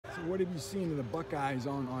So what have you seen in the Buckeyes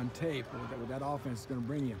on tape what that offense is going to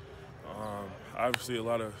bring you? Obviously, a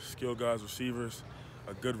lot of skill guys, receivers,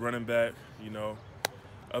 a good running back. You know,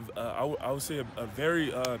 I would say a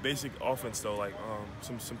very basic offense though, like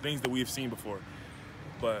some things that we have seen before.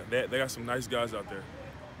 But they got some nice guys out there.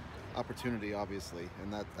 Opportunity, obviously,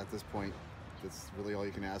 and that at this point, that's really all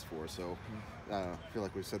you can ask for. So I feel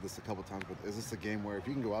like we've said this a couple times, but is this a game where if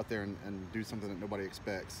you can go out there and do something that nobody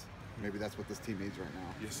expects, maybe that's what this team needs right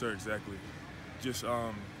now? Yes, sir, exactly. Just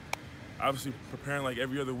obviously preparing like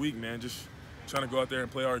every other week, man. Just trying to go out there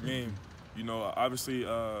and play our game. You know, obviously, you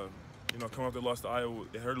know, coming off the loss to Iowa,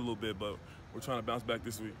 it hurt a little bit, but we're trying to bounce back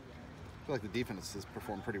this week. I feel like the defense has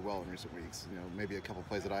performed pretty well in recent weeks. You know, maybe a couple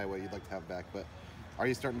plays at Iowa you'd like to have back, but are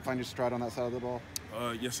you starting to find your stride on that side of the ball?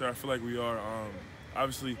 Yes, sir. I feel like we are.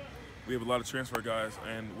 Obviously, we have a lot of transfer guys,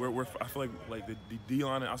 and I feel like the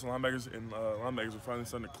D-line and outside linebackers and linebackers are finally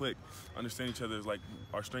starting to click, understand each other's like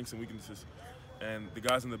our strengths and weaknesses, and the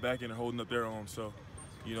guys in the back end are holding up their own. So,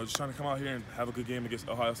 you know, just trying to come out here and have a good game against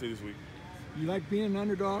Ohio State this week. You like being an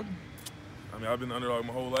underdog? I mean, I've been the underdog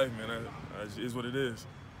my whole life, man. It is what it is.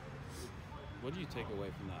 What do you take away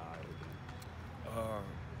from that Iowa game?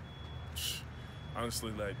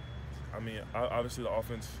 Honestly, like, I mean, obviously the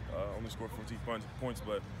offense only scored 14 points,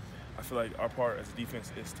 but I feel like our part as a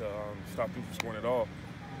defense is to stop them from scoring at all.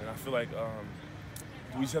 And I feel like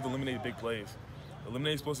we just have to eliminate big plays,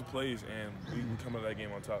 eliminate explosive plays, and we come out of that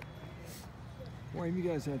game on top. Boy, you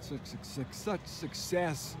guys had such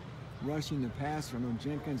success rushing the passer. I know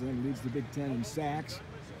Jenkins, I think, leads the Big Ten in sacks.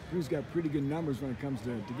 Who's got pretty good numbers when it comes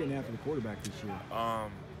to getting after the quarterback this year?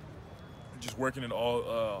 Just working it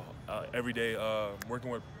all every day, working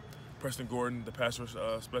with Preston Gordon, the pass rush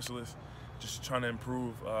specialist, just trying to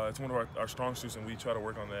improve. It's one of our strong suits, and we try to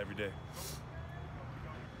work on that every day.